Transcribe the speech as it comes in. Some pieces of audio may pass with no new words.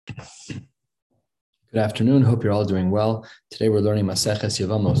Good afternoon. Hope you're all doing well. Today we're learning Maseches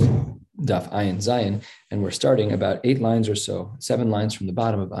Yevamos, Daf Ayin Zayin, and we're starting about 8 lines or so, 7 lines from the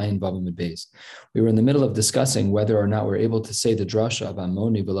bottom of Ayin Vav Amud Beis. We were in the middle of discussing whether or not we're able to say the drasha of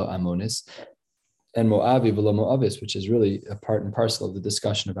Amoni v'lo Amonis and Moavi v'lo Moavis, which is really a part and parcel of the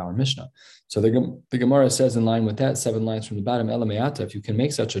discussion of our Mishnah. So the Gemara says in line with that, 7 lines from the bottom, Ela Me'ata, if you can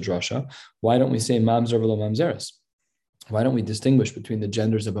make such a drasha, why don't we say Mamzer v'lo Mamzeres? Why don't we distinguish between the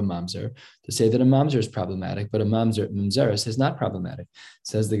genders of a mamzer to say that a mamzer is problematic, but a mamzeres is not problematic?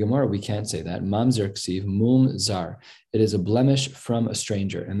 Says the Gemara, we can't say that. Mamzer ksiv mum zar. It is a blemish from a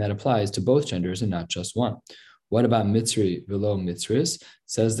stranger, and that applies to both genders and not just one. What about mitzri velo mitzris?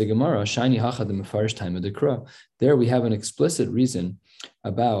 Says the Gemara, shani hachad the mefarish time of the kra. There we have an explicit reason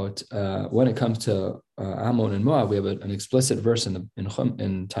about when it comes to Ammon and Moab. We have an explicit verse in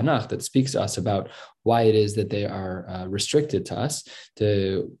Tanakh that speaks to us about why it is that they are restricted to us.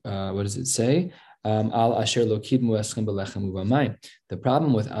 To what does it say? Al asher lo kidmu eschem belechem u'bamayim. The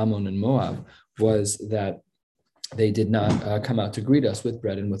problem with Ammon and Moab was that they did not come out to greet us with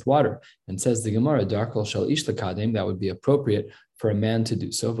bread and with water. And says the Gemara, darkol shal ish lekadem, that would be appropriate for a man to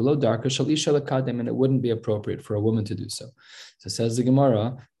do so. V'lo darkol shal isha lekadem, and it wouldn't be appropriate for a woman to do so. So says the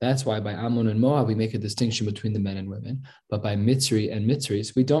Gemara, that's why by Ammon and Moab we make a distinction between the men and women, but by Mitzri and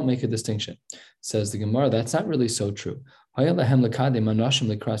Mitzris we don't make a distinction. Says the Gemara, that's not really so true. What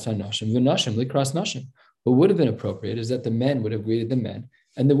would have been appropriate is that the men would have greeted the men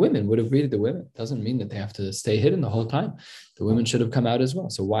and the women would have greeted the women. Doesn't mean that they have to stay hidden the whole time. The women should have come out as well.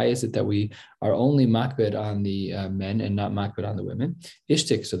 So why is it that we are only makbid on the men and not makbid on the women?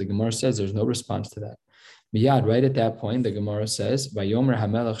 Ishtik. So the Gemara says there's no response to that. Miyad, right at that point, the Gemara says, Vayomer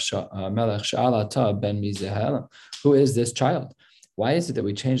HaMelech Sha'alata ben Mizehelam. Who is this child? Why is it that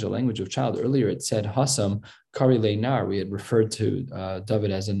we changed the language of child? Earlier it said Hasam Kari Le Nar. We had referred to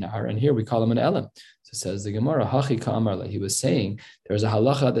David as a Nar, and here we call him an Elam. So says the Gemara, Hachi Ka'amar. He was saying there's a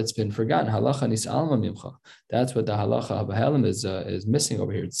halacha that's been forgotten. Halacha nis'alma mimcha. That's what the halacha of Ahelim is missing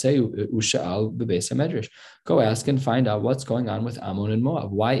over here. Say usha'al bebeis hamedrash. Go ask and find out what's going on with Ammon and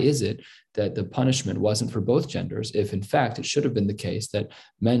Moab. Why is it that the punishment wasn't for both genders, if in fact it should have been the case that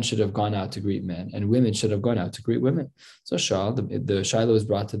men should have gone out to greet men and women should have gone out to greet women? So the Shiloh was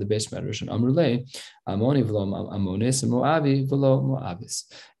brought to the beis medrash and Amrulei, Ammoni v'lo Ammonis and Moavi v'lo Moavis.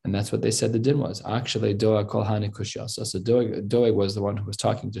 And that's what they said the din was. Actually, Doeg kol hani kushyasa. So Doeg was the one who was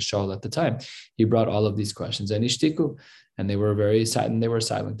talking to Shaul at the time. He brought all of these questions and ishtiku, and they were very silent. They were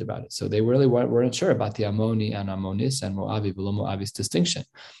silent about it. So they really weren't sure about the Ammoni and Ammonis and Moavi v'lo Moavis distinction.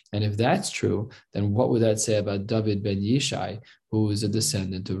 And if that's true, then what would that say about David ben Yishai, who is a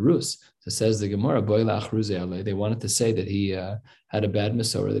descendant of Rus? So says the Gemara, they wanted to say that he had a bad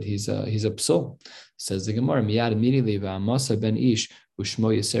Masorah, that he's a psul. Says the Gemara, miyad immediately v'amasa ben ish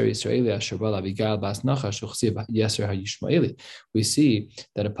u'shmo Yeser Yisraeli asher bal Abigail bas Nachash u'chsiv Yeser HaYishmaeli. We see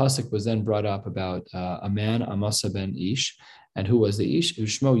that a pasuk was then brought up about a man, Amasa ben ish, and who was the ish?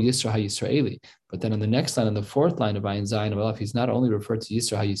 Ushmo Yisra HaYisraeli. But then on the next line, on the 4th line of Ayin Zayin Aleph, he's not only referred to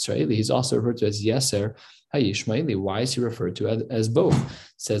Yisra HaYisraeli, he's also referred to as Yeser HaYishmaeli. Why is he referred to as both?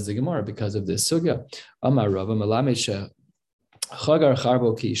 Says the Gemara, because of this sugya. Amar Rava Melamed Chagar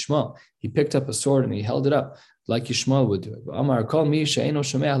Charbo Ki Yishmael. He picked up a sword and he held it up like Yishmael would do it. Amar Kol Mi She'eino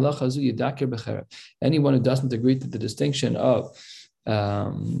Shomei Halacha Zu Yidakir B'Cherev. Anyone who doesn't agree to the distinction of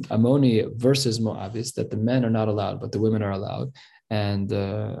Ammoni versus Moabis, that the men are not allowed, but the women are allowed, and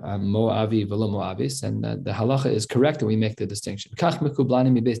Moavi v'lo Moabis, and the halacha is correct, and we make the distinction. Kach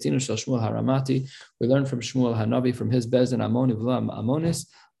mekublani mi beis dinu shel Shmuel Haramati. We learn from Shmuel Hanavi from his bezin Ammoni v'lo Ammonis,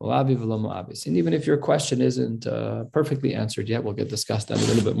 Moavi v'lo Moabis. And even if your question isn't perfectly answered yet, we'll get discussed that a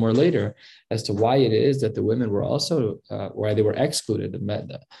little bit more later as to why it is that the women were also why they were excluded.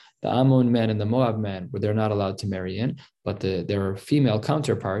 The Ammon men and the Moab men, where they're not allowed to marry in, but their female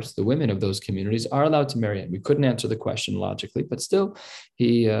counterparts, the women of those communities, are allowed to marry in. We couldn't answer the question logically, but still,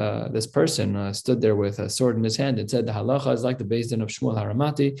 this person stood there with a sword in his hand and said the halacha is like the Beis Din of Shmuel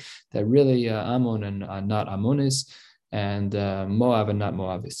Haramati, that really Ammon and not Ammonis, and Moab and not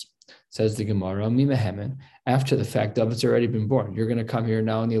Moabis. Says the Gemara, Mimehemen, after the fact, David's already been born. You're going to come here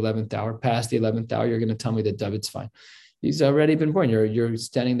now in the 11th hour, past the 11th hour, you're going to tell me that David's fine. He's already been born. You're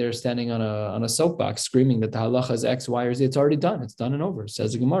standing on a soapbox screaming that the halacha is X, Y, or Z. It's already done. It's done and over.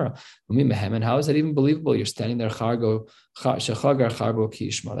 Says the Gemara. And how is that even believable? You're standing there, Chargo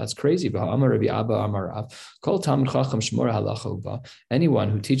That's crazy. Anyone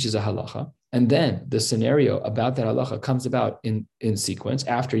who teaches a halacha, and then the scenario about that halacha comes about in sequence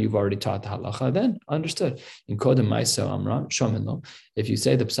after you've already taught the halacha, then understood. In Kodem Maisa Amra, Shomenlo, if you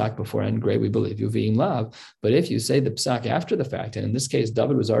say the psak beforehand, great, we believe you, V'im Lav. But if you say the psak after the fact, and in this case,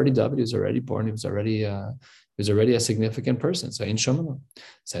 David was already born, he was already a significant person. So in Shomenlo,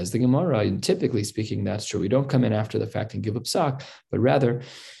 says the Gemara, typically speaking, that's true. We don't come in after the fact and give a psak, but rather,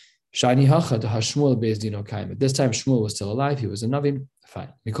 Shani Hachad Hashmuel Beis Dino Kaim. At this time, Shmuel was still alive. He was a Navi.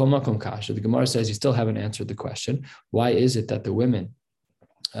 Fine. Mikol Makom Kasha. The Gemara says you still haven't answered the question. Why is it that the women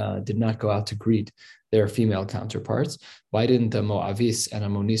did not go out to greet their female counterparts? Why didn't the Moavis and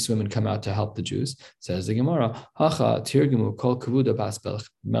Ammonis women come out to help the Jews? Says the Gemara, Hacha Tirgimu Kol Kavuda Bas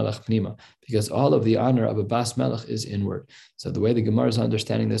Melech Pnima, because all of the honor of a Bas Melech is inward. So the way the Gemara is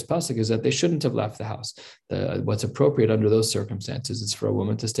understanding this pasuk is that they shouldn't have left the house. What's appropriate under those circumstances is for a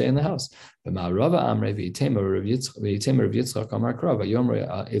woman to stay in the house. So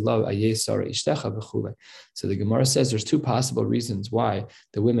the Gemara says there's two possible reasons why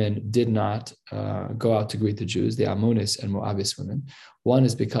the women did not go out to greet the Jews, the Ammonis and Moabis women. One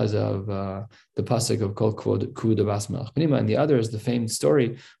is because of the pasuk of Kol Kuvud Bas Melech Pnima, and the other is the famed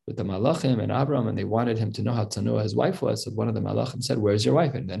story with the Malachim and Abram, and they wanted him to know how Tanoah his wife was. So one of the Malachim said, "Where's your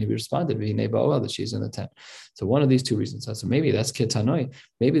wife?" And then he responded, "V'hinei ba'oel," that she's in the tent. So one of these two reasons. So maybe that's Kitanoi.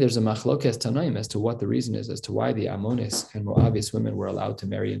 Maybe there's a machlokes Tanoim as to what the reason is as to why the Ammonis and Moabis women were allowed to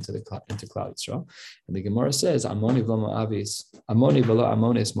marry into Klal Yisrael. And the Gemara says, "Ammoni v'lo Moabis, Ammoni v'lo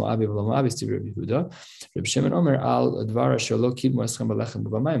Ammonis, Moabi v'lo Moabis." To Rabbi Yehuda, Reb Shimon Omer al Dvara shelo kidmu eschem b'lechem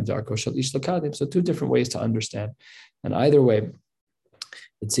b'bamayim darko shel ish l'kadim. So two different ways to understand, and either way,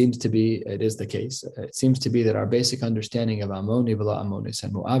 it is the case. It seems to be that our basic understanding of Ammoni v'lo Ammonis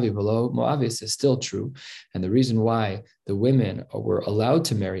and Moavi v'lo Moabis is still true. And the reason why the women were allowed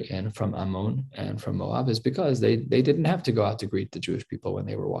to marry in from Ammon and from Moab is because they didn't have to go out to greet the Jewish people when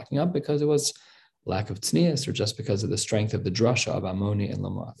they were walking up, because it was lack of tznius or just because of the strength of the drasha of Ammoni and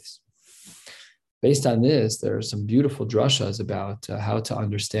Moabis. Based on this, there are some beautiful drashas about how to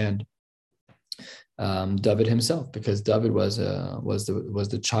understand David himself, because David was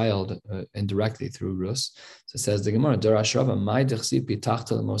the child indirectly through Rus. So it says the Gemara, we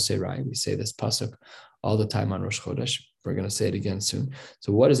say this pasuk all the time on Rosh Chodesh. We're going to say it again soon.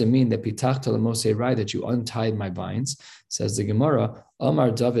 So what does it mean that pitachta l'mosei rai, that you untied my vines? Says the Gemara, Amar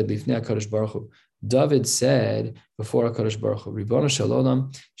David lifnei HaKadosh Baruch Hu. David said before HaKadosh Baruch Hu, Ribono shel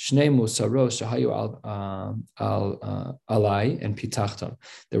olam, shnei musaros shahayu alai and pitachtam.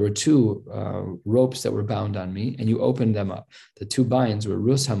 There were two ropes that were bound on me, and you opened them up. The two binds were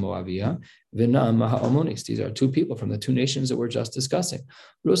Rus HaMoaviyah, V'Naam HaAmmonis. These are two people from the two nations that we're just discussing.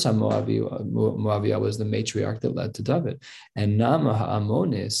 Rus HaMoaviyah was the matriarch that led to David, and Naam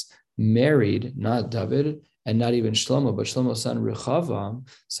HaAmmonis married not David and not even Shlomo, but Shlomo's son Rechavam.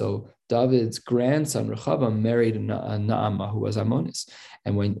 So David's grandson Rechavam married Naamah, who was Ammonis.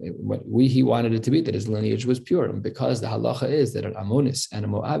 And he wanted it to be that his lineage was pure. And because the halacha is that an Ammonis and a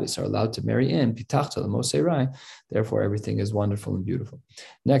Moabis are allowed to marry in, Pitachta l'mosei rai, therefore everything is wonderful and beautiful.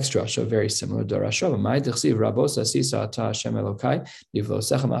 Next drasha, very similar. Dorashava, Mai d'chsiv rabosa sisa ata Hashem Elokai,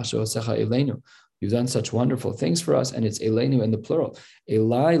 nivlosecha ma'ashosecha eleinu. You've done such wonderful things for us, and it's Elenu in the plural.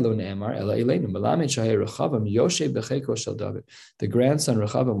 Elai lo ne'emar ela Elenu. Melamed shahei Rechavam yoshe b'cheiko shel David. The grandson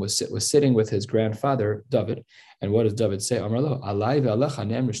Rechavam was sitting with his grandfather David, and what does David say? Amar lo alai ve'alecha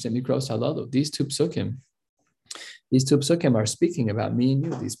ne'emar shtem mikros halalu. These two psukim are speaking about me and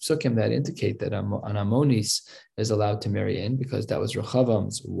you. These psukim that indicate that an Ammonis is allowed to marry in, because that was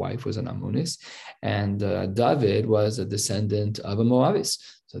Rechavam's wife was an Ammonis, and David was a descendant of a Moabis.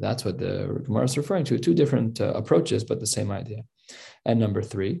 So that's what the Gemara is referring to. Two different approaches, but the same idea. And number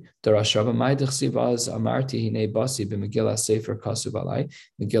 3, Darashava Maidachsivaz Amarti Hine Basi b'Megillah Sefer Kasuv Alai.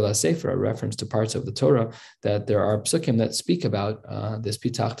 Megillah Sefer, a reference to parts of the Torah that there are psukim that speak about this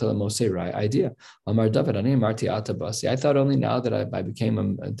Pitachta l'mosei rai idea. Amar David Ani Amarti Ata Basi. I thought only now that I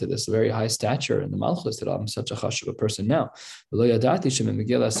became to this very high stature in the Malchus that I'm such a chashuv a person now. Lo yadati shem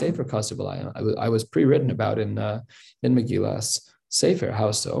Megillah Sefer Kasuv Alai. I was pre-written about in Megillah's Sefer.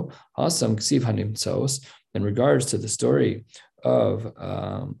 How so? Hasam Ksiv Hanim Tzos. In regards to the story of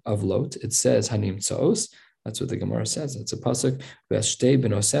Lot, it says Hanim Tzos. That's what the Gemara says. It's a pasuk. V'shtei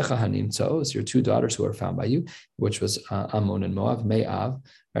benosecha Hanim Tzos. Your two daughters who are found by you, which was Ammon and Moab, Me'av.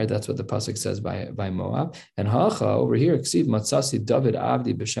 Right, that's what the pasuk says by Moab. And Hacha over here, Ksiv Matzasi David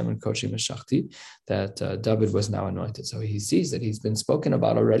Avdi b'Shem and Koshi Meshachti, that David was now anointed. So he sees that he's been spoken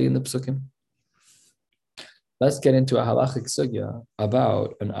about already in the psukim. Let's get into a halachic sugya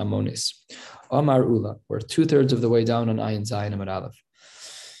about an Amonis. Amar Ula, we're 2/3 of the way down on Ayin Zayin Amar Aleph.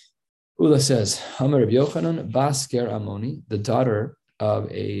 Ula says, Amar Rabbi Yochanan, Bas Ger Amoni, the daughter of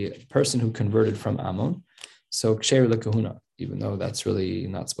a person who converted from Ammon. So Ksher Lekahuna, even though that's really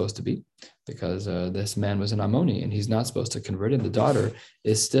not supposed to be, because this man was an Ammoni and he's not supposed to convert it. The daughter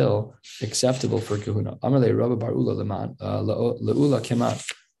is still acceptable for Kahuna. Amar Le Rava Bar Ula Le'ula Kemat.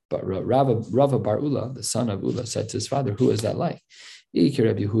 But Rava Bar Ula, the son of Ula, said to his father, who is that like? If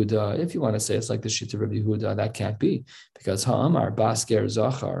you want to say it's like the Shita Rabbi Yehuda, that can't be, because Ha'amar Bas Ger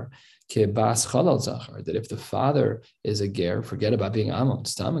Zachar Ke Bas Chalal Zachar, that if the father is a ger, forget about being Ammon,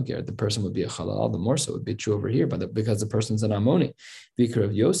 Stam a ger, the person would be a Chalal. All the more so would be true over here, but because the person's an Ammoni. Vikar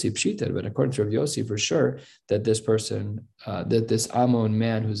of Yossi Pshita, but according to Rav Yossi, for sure that this person, that this Ammon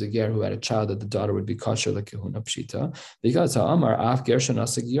man who's a ger who had a child, that the daughter would be kosher lekehuna Pshita, because Ha'amar Af Ger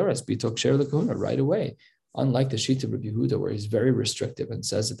Shanasig Yoras Bitok Sher lekehuna right away. Unlike the Shita of Rabbi Yehuda, where he's very restrictive and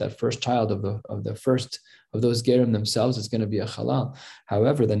says that first child of the first of those gerim themselves is going to be a halal.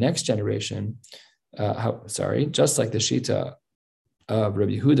 However, the next generation, just like the Shita of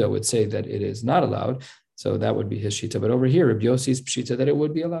Rabbi Yehuda would say that it is not allowed, so that would be his Shita. But over here, Rabbi Yossi's Shita that it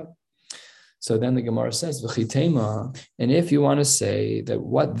would be allowed. So then the Gemara says, V'chitema, and if you want to say that,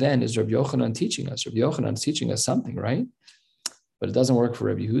 what then is Rabbi Yochanan teaching us? Rabbi Yochanan is teaching us something, right? But it doesn't work for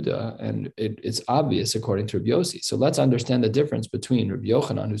Rabbi Yehuda, and it's obvious according to Rabbi Yossi. So let's understand the difference between Rabbi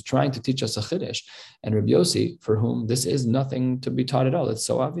Yochanan, who's trying to teach us a chiddush, and Rabbi Yossi, for whom this is nothing to be taught at all. It's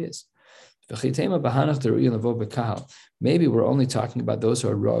so obvious. Maybe we're only talking about those who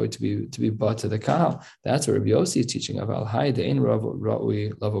are rawi to be brought to the kahal. That's what Rabbi Yossi is teaching of al hay dein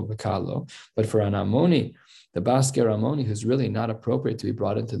rawi lavo bekalo. But for an Ammoni, the Bas Ger Ammoni, who's really not appropriate to be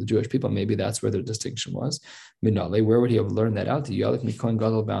brought into the Jewish people, maybe that's where the distinction was. Minale, where would he have learned that out?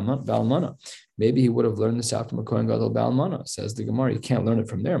 Maybe he would have learned this out from a Kohen Gadol Ba'almana. Says the Gemara, you can't learn it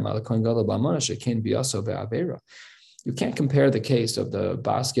from there. You can't compare the case of the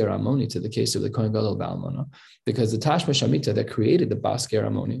Bas Ger Ammoni to the case of the Kohen Gadol Ba'almana, because the Tashmish Amita that created the Bas Ger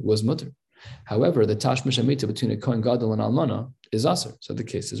Ammoni was mutter. However, the Tashmish Amita between a Kohen Gadol and Almana is aser, so the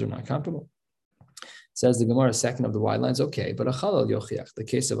cases are not comparable. Says the Gemara, second of the wide lines, okay, but a chalal yochiach, the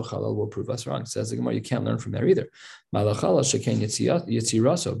case of a chalal will prove us wrong. Says the Gemara, you can't learn from there either.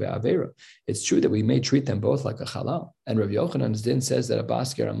 It's true that we may treat them both like a chalal, and Rav Yochanan's din says that a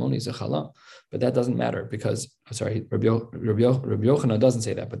Bas Ger Ammoni is a chalal, but that doesn't matter because, Rabbi Yochanan doesn't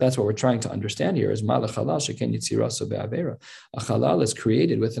say that, but that's what we're trying to understand here is Mala chalal sheken yitziraso be'avera. A chalal is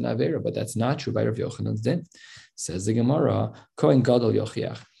created with an avera, but that's not true by Rav Yochanan's din. Says the Gemara, Kohen Gadol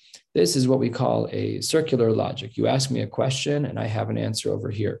yochiach. This is what we call a circular logic. You ask me a question and I have an answer over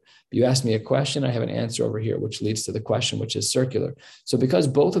here. You ask me a question, I have an answer over here, which leads to the question, which is circular. So because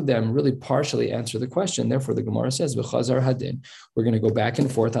both of them really partially answer the question, therefore the Gemara says, V'chazar hadin, we're going to go back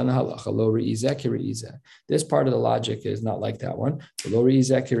and forth on the halacha. Lo re'izeh ki re'izeh. This part of the logic is not like that one. Lo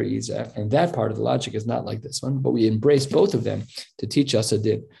re'izeh ki re'izeh. And that part of the logic is not like this one, but we embrace both of them to teach us a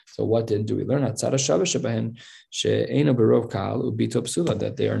din. So what din do we learn? That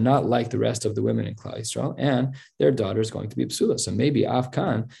they are not like the rest of the women in Klal Yisrael, and their daughter is going to be psula. So maybe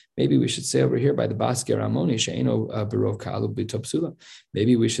Afkan, maybe we should say over here by the Bas Ger Ammoni she'eno berov kal ubito psula.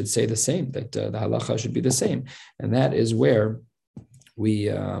 Maybe we should say the same, that the halacha should be the same, and that is where we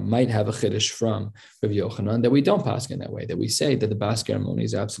might have a chiddush from Rav Yochanan that we don't paskin that way, that we say that the Bas Ger Ammoni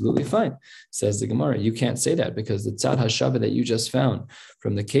is absolutely fine. Says the Gemara, you can't say that because the tzad hashava that you just found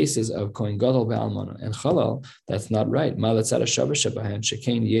from the cases of Kohen Gadol Ba'almana and Chalal, that's not right. Malatzad hashava shebahen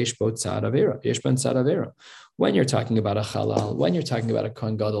shekain yesh bo tzad avera, yesh ben tzad avera. When you're talking about a Chalal, when you're talking about a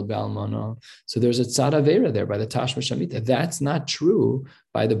Kohen Gadol Ba'almana, so there's a tzad avera there by the Tashmish Amita. That's not true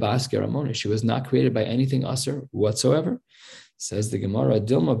by the Bas Ger Ammoni. She was not created by anything aser whatsoever. Says the Gemara,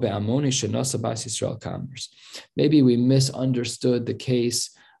 Dilma be'amoni shenasa bas Yisrael kamers. Maybe we misunderstood the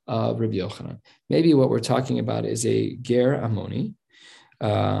case of Rabbi Yochanan. Maybe what we're talking about is a ger Ammoni,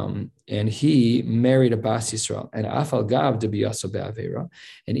 and he married a Bas Yisrael, and afal gav de biyaso be'avera.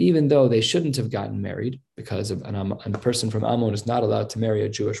 And even though they shouldn't have gotten married, because a person from Ammon is not allowed to marry a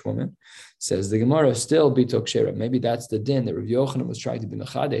Jewish woman, says the Gemara, still bitok shera. Maybe that's the din that Rabbi Yochanan was trying to be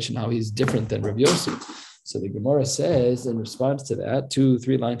mechadesh, and how he's different than Rabbi Yossi. So the Gemara says in response to that,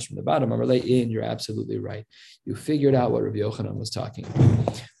 2-3 lines from the bottom, you're absolutely right. You figured out what Rabbi Yochanan was talking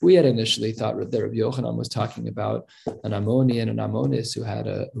about. We had initially thought that Rabbi Yochanan was talking about an Ammoni and an Ammonis who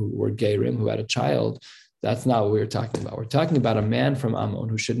were gerim, who had a child. That's not what we were talking about. We're talking about a man from Ammon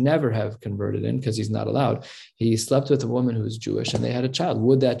who should never have converted in because he's not allowed. He slept with a woman who is Jewish and they had a child.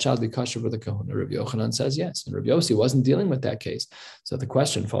 Would that child be kosher for the kahuna? Rabbi Yochanan says yes. And Rabbi Yossi wasn't dealing with that case. So the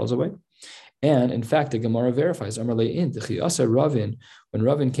question falls away. And in fact, the Gemara verifies, Amar Le'in, Ravin, when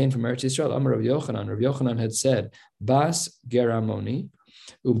Ravin came from Eretz Yisrael, Amar Rav Yochanan had said, Bas Geramoni,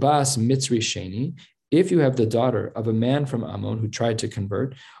 Ubas Mitzri Sheni, if you have the daughter of a man from Ammon who tried to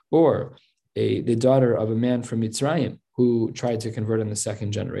convert, or the daughter of a man from Mitzrayim who tried to convert in the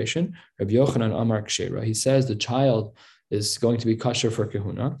second generation, Rabbi Yochanan Amar Kshera, he says the child is going to be kosher for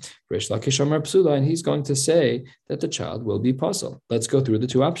kahuna. Reish Lakish Amar Psula, and he's going to say that the child will be puzzle. Let's go through the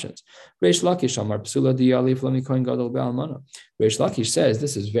two options. Reish Lakish Amar Psula Diyalif Lami Kohen Gadol Be'almana. Reish Lakish says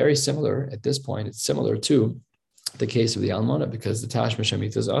this is very similar at this point. It's similar to the case of the almana because the Tashma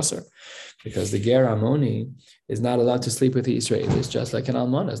Shemita is aser, because the ger Ammoni is not allowed to sleep with the Israelis, just like an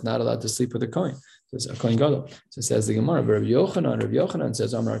almana is not allowed to sleep with a kohen. So it's a kohen gadol. So it says the Gemara. But Rav Yochanan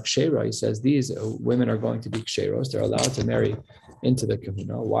says Amar Kshera. He says these women are going to be ksheros. They're allowed to marry into the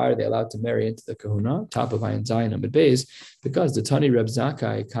kahuna. Why are they allowed to marry into the kahuna? Top of Ayin Zayin Amid Beis, because the Tani Reb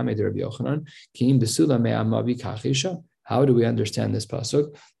Zakkai Kamei de Rav Yochanan Kim Besula Me'amavi Kachisha. How do we understand this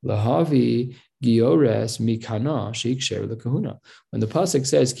pasuk? Lahavi Giores Mikana Sheiksher Kahuna. When the pasuk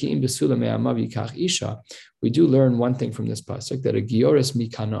says Ki'im Besula Me'amav Yikach Isha, we do learn one thing from this pasuk, that a Giores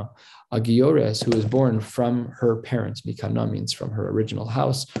Mikana, a Giores who is born from her parents, Mikana means from her original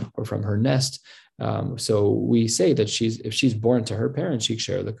house or from her nest. So we say that if she's born to her parents,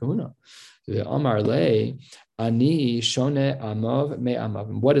 Sheiksher Kahuna. The Amar Le Ani Shone Amav Me'amav.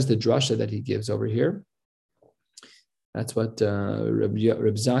 What is the drasha that he gives over here? That's what Reb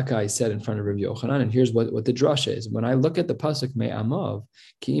Zakkai said in front of Reb Yochanan. And here's what the drasha is. When I look at the pasuk me'amav,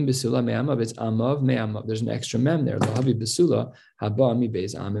 ki'im besula me'amav, it's amav me'amav. There's an extra mem there. Lahavi besula haba mi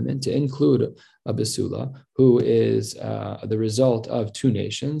beis amimin, to include a besula who is the result of two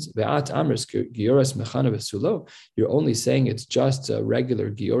nations. Ve'at amris gioras mechana besulo. You're only saying it's just a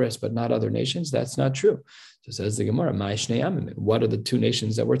regular gioras, but not other nations. That's not true. So says the Gemara, what are the two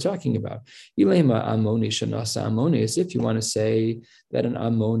nations that we're talking about? Ilema Ammoni Shanasa Ammonis. If you want to say that an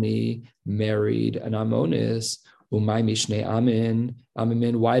Ammoni married an Ammonis, Umay Mishne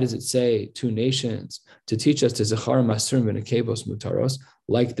Amin, why does it say two nations? To teach us to Zachar Masurim and Akevos Mutaros,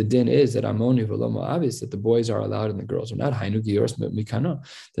 like the din is that Ammoni v'lo Moavis, that the boys are allowed and the girls are not. Hainu Gioros Mikana.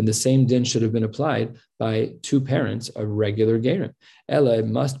 Then the same din should have been applied by two parents of regular gerim. Ella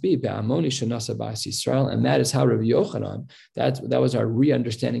must be be'amoni shenasa ba'as Yisrael, and that is how Rav Yochanan. That was our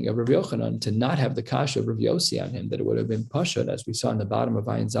re-understanding of Rav Yochanan, to not have the kasha of Rav Yossi on him, that it would have been pashut, as we saw in the bottom of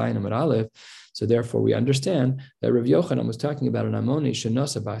Ayin Zayin Amud Aleph. So therefore, we understand that Rav Yochanan was talking about an amoni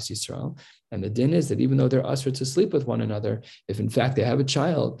shenasa ba'as Yisrael, and the din is that even though they're usher to sleep with one another, if in fact they have a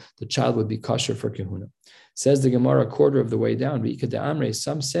child, the child would be kosher for kahuna. Says the Gemara, a quarter of the way down,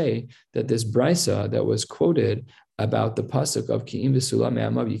 some say that this brisa that was quoted about the pasuk of Ki'im v'sula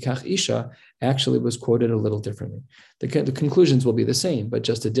me'amav yikach isha actually was quoted a little differently. The conclusions will be the same, but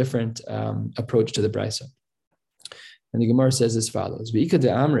just a different approach to the brisa. And the Gemara says as follows: V'ika de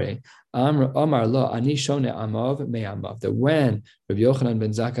Amre, Amar lo ani shone amav me'amav. That when Rav Yochanan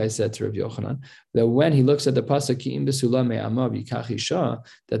ben Zakkai said to Rav Yochanan, that when he looks at the pasuk Ki'im b'sula me'amav yikach isha,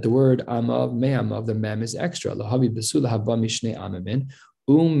 that the word amav me'amav, the mem is extra. Lahavi b'sula haba mishne amamin.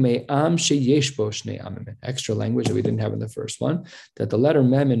 Extra language that we didn't have in the first one, that the letter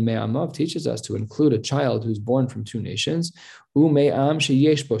mem in me'amav teaches us to include a child who's born from two nations, and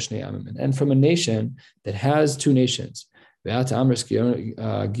from a nation that has two nations. You're going to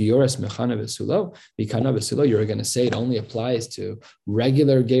say it only applies to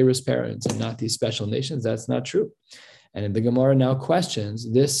regular Gerus parents and not these special nations. That's not true. And the Gemara now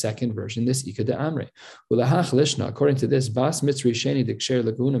questions this second version, this Ika de Amre. According to this, Bas Mitzri Sheni Diksher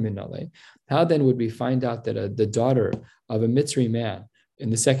Laguna Minale, how then would we find out that the daughter of a Mitzri man in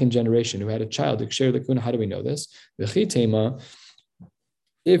the second generation who had a child, Diksher Laguna, how do we know this? If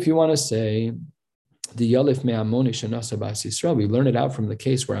you want to say the Yalif Me'amoni Shanasa Bas Yisrael, we learn it out from the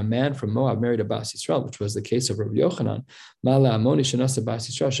case where a man from Moab married a Bas Yisrael, which was the case of Rabbi Yochanan. Mala Amoni Shanasa Bas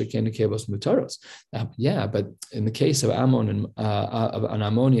Yisrael Sheken Kevos Mutaros. Yeah, but in the case of Ammon and an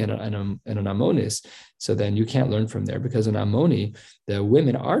Ammoni and an Ammonis, so then you can't learn from there, because in Ammoni the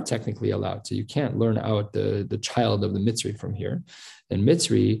women are technically allowed. So you can't learn out the child of the Mitzri from here. And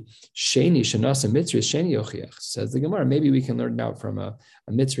Mitzri Sheni Shanasa Mitzri Sheni Yochiach, says the Gemara. Maybe we can learn it out from a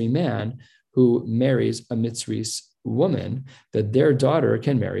Mitzri man who marries a Mitzri's woman, that their daughter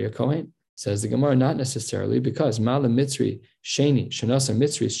can marry a Kohen. Says the Gemara, not necessarily, because Mala Mitzri Sheni, Shanasa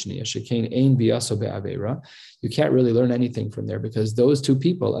Mitzri Shniya, Shekain Ein Biaso Be'avera. You can't really learn anything from there, because those two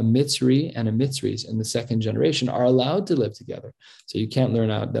people, a Mitzri and a Mitzri's in the second generation, are allowed to live together. So you can't learn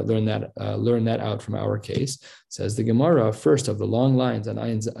that out from our case. Says the Gemara, first of the long lines on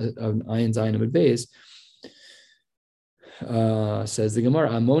Ayin Zayin Amud Beis, Says the Gemara,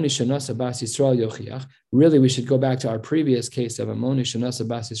 Amoni Shanasa Bas Yisrael Yochiach. Really, we should go back to our previous case of Amoni Shanasa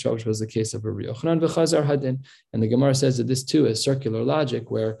Bas Yisrael, which was the case of Rabbi Yochanan v'Chazar Hadin. And the Gemara says that this too is circular logic,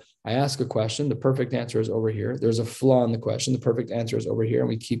 where I ask a question, the perfect answer is over here. There's a flaw in the question, the perfect answer is over here, and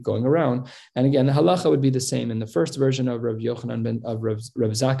we keep going around. And again, the halacha would be the same in the first version of Rabbi Yochanan of Rav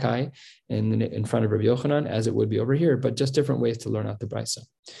Zakkai in front of Rabbi Yochanan as it would be over here, but just different ways to learn out the brisa.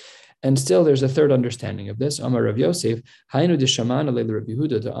 And still, there's a third understanding of this. Amar Rav Yosef, Hainu d'shamana leil Rav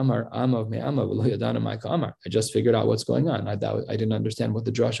Yehuda de Amar Amav me'amav v'lo yadana ma'ika Amar. I just figured out what's going on. I didn't understand what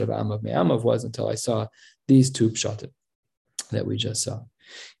the drush of Amav me'amav was until I saw these two pshatim that we just saw.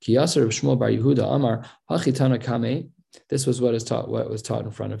 Ki Yasser Rav Shmuel bar Yehuda Amar Hachitana Kame. This was what was taught in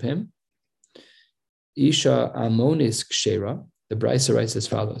front of him. Isha Amonis Kshera. The Brisa writes as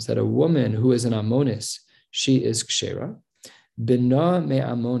follows: that a woman who is an Amonis, she is Kshera. Bina me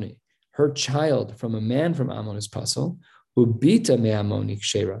Amoni. Her child from a man from Ammon is pasul, ubita me Ammoni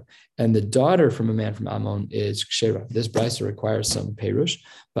kshera, and the daughter from a man from Ammon is kshera. This brisa requires some perush,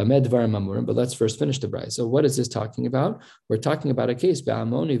 but let's first finish the brisa. So what is this talking about? We're talking about a case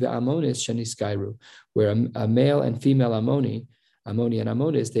be'amoni ve'amonis sheniskairu, where a male and female Ammoni and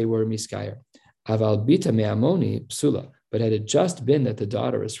Ammonis, they were miskayer. Aval bita me Ammoni psula, but had it just been that the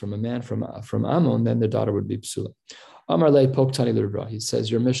daughter is from a man from Ammon, then the daughter would be psula. Amar le pok tani l'rabra. He says,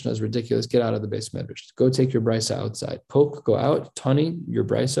 your Mishnah is ridiculous. Get out of the base medrash. Go take your brisa outside. Pok, go out. Tani, your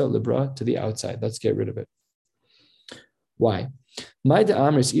brisa, l'bra, to the outside. Let's get rid of it. Why? My de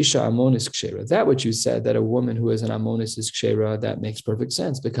amris isha amonis kshera. That which you said, that a woman who is an amonis is kshera, that makes perfect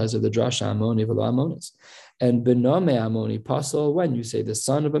sense because of the drasha amoni v'lo amonis. And bename amoni pasul, when you say the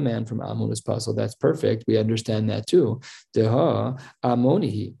son of a man from Ammon is pasul, that's perfect. We understand that too. Deha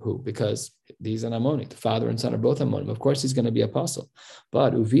amoni who, because he's an Ammoni. The father and son are both Ammonim. Of course, he's going to be apostle.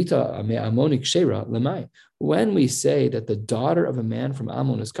 But uvita me Ammoni kshera lemai. When we say that the daughter of a man from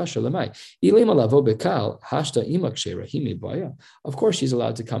Ammon is kasha lemai, ilema lavo bekal hashta ima kshera himi baya. Of course, she's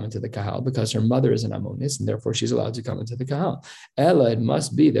allowed to come into the kahal because her mother is an Ammonis, and therefore she's allowed to come into the kahal. Ella, it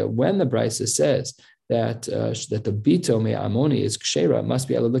must be that when the brisa says that the bito me Ammoni is kshera, it must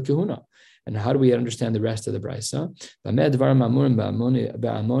be ela lekehuna. And how do we understand the rest of the brisa?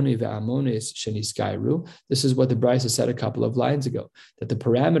 This is what the brisa said a couple of lines ago, that the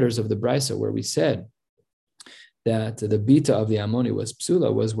parameters of the brisa where we said that the bita of the Ammoni was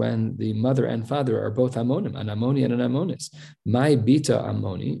psula was when the mother and father are both Ammonim, an Ammoni and an Ammonis. My bita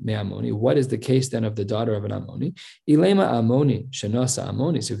Ammoni, me Ammoni. What is the case then of the daughter of an Ammoni? Ilema Ammoni, shenasa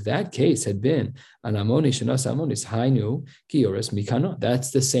Ammonis. If that case had been an Ammoni, shenasa Ammonis, hainu gioris mikano.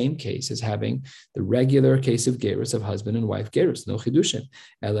 That's the same case as having the regular case of gerus, of husband and wife gerus, no chidushin.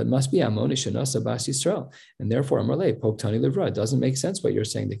 And it must be Ammoni, shenasa bas Yisrael. And therefore, Amarle, poktani livra. It doesn't make sense what you're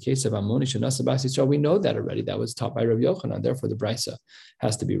saying. The case of Ammoni, shenasa bas Yisrael, we know that already. That was taught by Rabbi Yochanan, therefore the brisa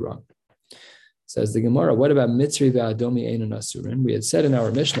has to be wrong. Says the Gemara, what about Mitzri ve'adomi ein asurin? We had said in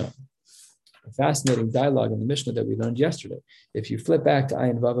our Mishnah, a fascinating dialogue in the Mishnah that we learned yesterday. If you flip back to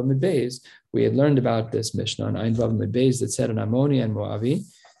Ayin Vav Amud Beis, we had learned about this Mishnah on Ayin Vav Amud Beis that said in Ammoni and Moavi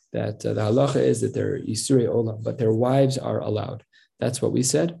that the halacha is that they're Isurei Olam, but their wives are allowed. That's what we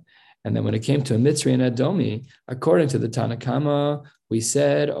said. And then when it came to a Mitzri and Adomi, according to the Tanakama, we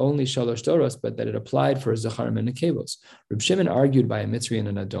said only Shalosh Doros, but that it applied for Zacharim and Nekevos. Reb Shimon argued by a Mitzri and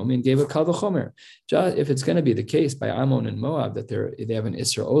an Adomi and gave a Kal V'chomer. If it's going to be the case by Ammon and Moab that they have an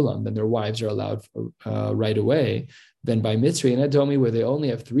Isra Olam, then their wives are allowed right away. Then by Mitzri and Adomi, where they only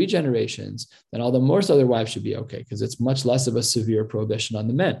have 3 generations, then all the more so their wives should be okay, because it's much less of a severe prohibition on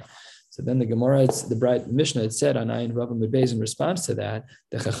the men. So then the Gemara, the Mishnah had said on Ayin Vav Amud Beis in response to that,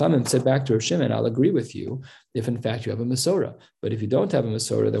 the Chachamim said back to Rav Shimon, I'll agree with you if in fact you have a Masorah. But if you don't have a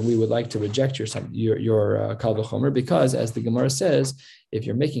Masorah, then we would like to reject your Kal V'chomer, because as the Gemara says, if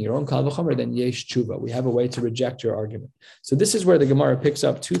you're making your own Kal V'chomer, then yesh tshuva. We have a way to reject your argument. So this is where the Gemara picks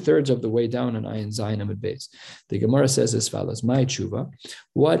up 2/3 of the way down on Ayin Zayin Amud Beis. The Gemara says as follows, my tshuva,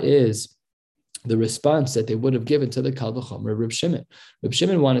 what is the response that they would have given to the Kal V'chomer Reb Shimon? Reb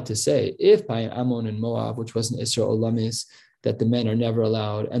Shimon wanted to say, if by Ammon and Moab, which was an Isra Olamis, that the men are never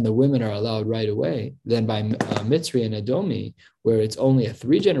allowed and the women are allowed right away, then by Mitzri and Adomi, where it's only a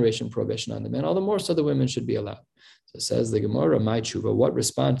 3-generation prohibition on the men, all the more so the women should be allowed. So says the Gemara, my tshuva, what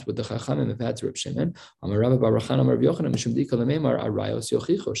response would the Chachamim have had to Reb Shimon? Amar Rabbi Bar Chana Amar Rabbi Yochanan mishum dika lememar arayos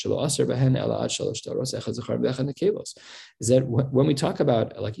yochicho shelo aser behen ela ad shalosh taros echad zachar v'echad nekevos. Is that when we talk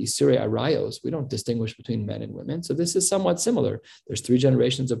about like Isurei arayos, we don't distinguish between men and women. So this is somewhat similar. There's 3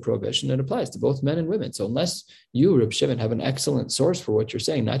 generations of prohibition that applies to both men and women. So unless you, Reb Shimon, have an excellent source for what you're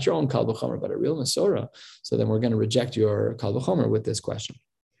saying, not your own Kal V'chomer, but a real Masorah, so then we're going to reject your Kal V'chomer with this question.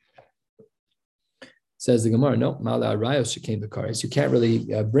 Says the Gemara, no, Mala Arayos she came to Kares. You can't really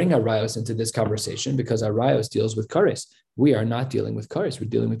bring Arayos into this conversation because Arayos deals with Kares. We are not dealing with Kares. We're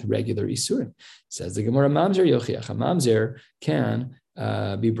dealing with regular Isurim. Says the Gemara, Mamzer Yochiach. A Mamzer can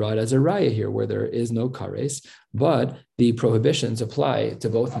be brought as a raya here, where there is no kares, but the prohibitions apply to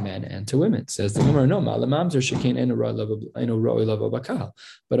both men and to women. Says the Gemara, no, mamzer shekain eno roi lavo bakahal.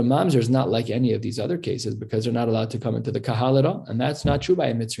 But a mamzer is not like any of these other cases because they're not allowed to come into the kahal at all, and that's not true by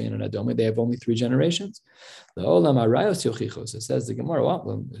a Mitzri and an Adome. They have only 3 generations. The olam arayos yochichos. It says the Gemara,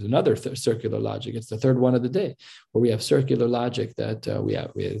 well, there's another circular logic. It's the third one of the day, where we have circular logic that we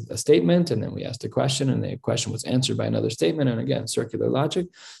have a statement, and then we asked a question, and the question was answered by another statement, and again circular logic.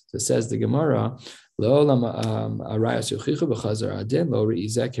 So it says the Gemara, this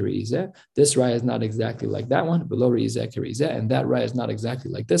raya is not exactly like that one, but and that raya is not exactly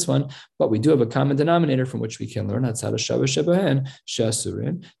like this one, but we do have a common denominator from which we can learn.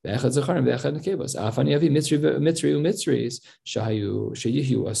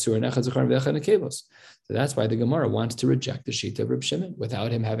 So that's why the Gemara wants to reject the Shita of Reb Shimon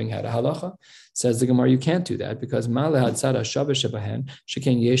without him having had a halacha. Says the Gemara, you can't do that because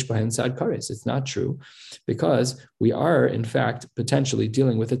it's not true, because we are in fact potentially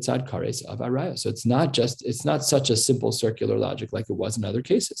dealing with a tzad kares of araya. So it's not such a simple circular logic like it was in other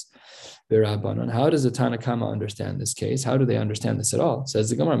cases. How does the Tana Kama understand this case? How do they understand this at all? Says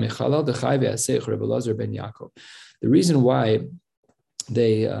the Gemara, the reason why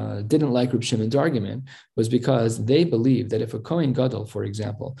they didn't like Reb Shimon's argument was because they believed that if a Kohen Gadol, for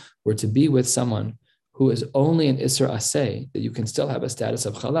example, were to be with someone who is only an Isser Aseh, that you can still have a status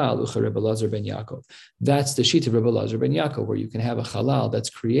of Halal, Ucha Rebbe Elazar ben Yaakov. That's the sheet of Rebbe Elazar ben Yaakov, where you can have a Halal that's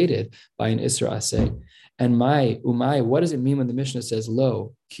created by an Isser Aseh. And umay, what does it mean when the Mishnah says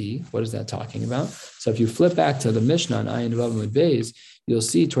lo ki? What is that talking about? So if you flip back to the Mishnah on Ayin Vav Amud Beis, you'll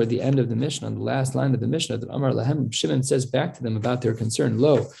see toward the end of the Mishnah, on the last line of the Mishnah, that Amar Lahem, Shimon says back to them about their concern,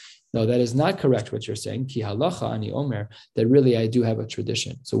 lo. No, that is not correct what you're saying. Ki halacha ani omer, that really I do have a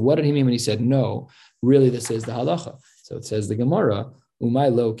tradition. So what did he mean when he said no? Really, this is the halacha. So it says the Gemara, umay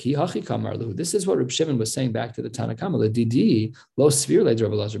lo ki hachi kamar lu. This is what Reb Shimon was saying back to the Tana Kama. Didi lo svir le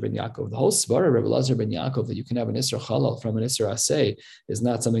Rebbe Elazar ben Yaakov. The whole svara of Rebbe Elazar ben Yaakov that you can have an Isra Halal from an Isra Aseh is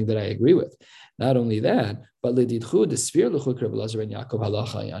not something that I agree with. Not only that, but lididchu the sphere luchuk Rebbe Elazar ben Yaakov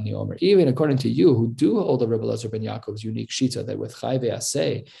halacha ani omer. Even according to you, who do hold of Rebbe Elazar ben Yaakov's unique shita that with chayve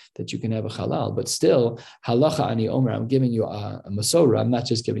aseh that you can have a halal, but still halacha ani omer. I'm giving you a masora. I'm not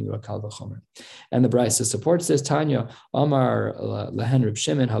just giving you a kal v'chomer. And the Brisa supports this. Tanya Amar lahen Reb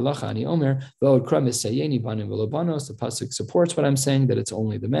Shimon halacha ani omer v'od kram isayeni banim v'lobanos. The pasuk supports what I'm saying, that it's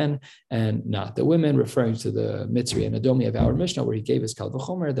only the men and not the women, referring to the Mitzri and Adomi of our Mishnah, where he gave his kal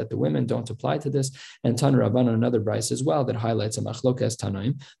v'chomer that the women don't apply to this. And Tan Rabban, another Bryce as well, that highlights a machlokas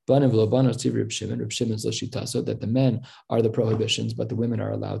Tanaim, Banim v'lobanos tiv Reb Shimon, Reb Shimon's l'shitaso, that the men are the prohibitions, but the women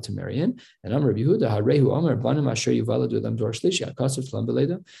are allowed to marry in. And Amar Rabbi Yehuda, harehu Amar Banim asher yuvaladu lam dor shlishi akasav tlam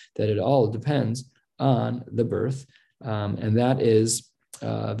beleda, that it all depends on the birth, and that is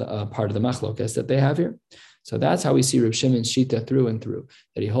the part of the machlokas that they have here. So that's how we see Reb Shimon's shita through and through,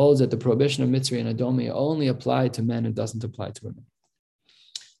 that he holds that the prohibition of Mitzri and Adomi only apply to men and doesn't apply to women.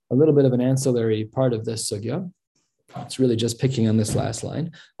 A little bit of an ancillary part of this sugya. It's really just picking on this last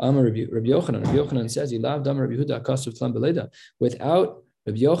line. Amar Rabbi Yochanan. Rabbi Yochanan says, "Yilav dam Rabbi Yehuda akasav tlam beleda." Without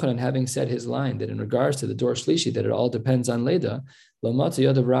Rabbi Yochanan having said his line that in regards to the Dor Shlishi, that it all depends on Leda, we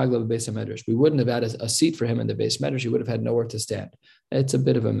wouldn't have had a seat for him in the Beis Medrash. He would have had nowhere to stand. It's a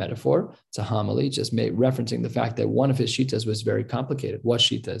bit of a metaphor. It's a homily, just referencing the fact that one of his shitas was very complicated. What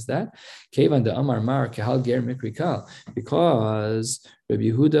shita is that? Kevan de Amar Mar Kehal Ger Mikrikal, because Rabbi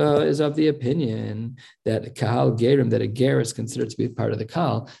Yehuda is of the opinion that Kahal Gerim, that a ger is considered to be part of the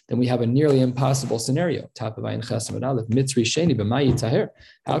Kal, then we have a nearly impossible scenario. Top of Ayin Chesam and Aleph, Mitzri Sheni b'mayi taher.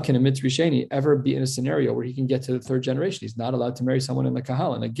 How can a Mitzri Sheni ever be in a scenario where he can get to the third generation? He's not allowed to marry someone in the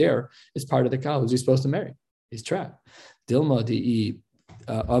Kahal, and a ger is part of the Kahal. Who's he supposed to marry? He's trapped. Dilma di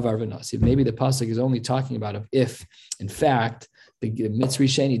of Arvanasi. Maybe the pasuk is only talking about if, in fact, the Mitzri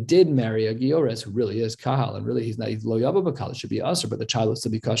Sheni did marry a Giores who really is Kahal, and really he's lo yaba bakal, it should be usher, but the child was to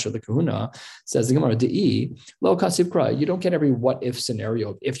be kasher the kahuna. Says the Gemara, De'i lo kasiv kra. You don't get every what if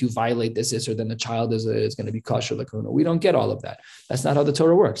scenario. If you violate this isser, then the child is going to be kasher the kahuna. We don't get all of that. That's not how the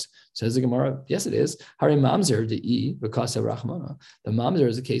Torah works. Says the Gemara, yes, it is. Hari mamzer De'i b'kasav rachmana. The mamzer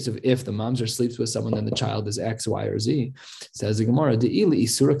is a case of if the mamzer sleeps with someone, then the child is X, Y, or Z. Says the Gemara, De'i li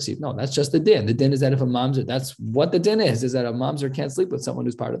isuraksiv. No, that's just the din. The din is that if a mamzer, that's what the din is that a mamzer can't sleep with someone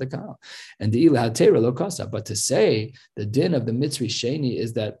who's part of the Kahal. And the Ilah lo kasa. But to say the din of the Mitzri Sheni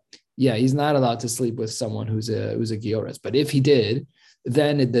is that, yeah, he's not allowed to sleep with someone who's a Giores. But if he did,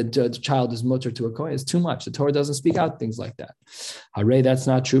 then the child is mutter to a kohen. It's too much. The Torah doesn't speak out things like that. Hare, that's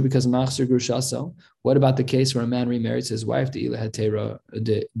not true because machzir grushaso. What about the case where a man remarries his wife? In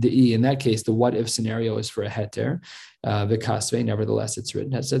that case, the what if scenario is for a heter. V'kasve, nevertheless, it's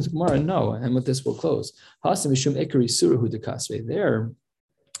written. It says Gemara, no, and with this we'll close. Hasim mishum ikari surahu de kasve. There,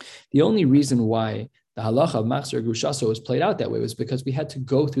 the only reason why the halacha of machzir grushaso was played out that way was because we had to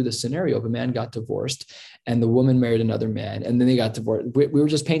go through the scenario of a man got divorced and the woman married another man and then they got divorced. We were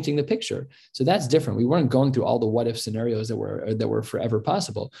just painting the picture. So that's different. We weren't going through all the what if scenarios that were forever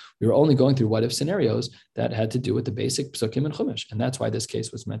possible. We were only going through what if scenarios that had to do with the basic psukim and chumash. And that's why this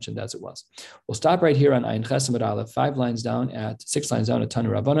case was mentioned as it was. We'll stop right here on Ayin Ches Amud Aleph, 6 lines down at Tanu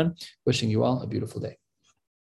Rabbanan. Wishing you all a beautiful day.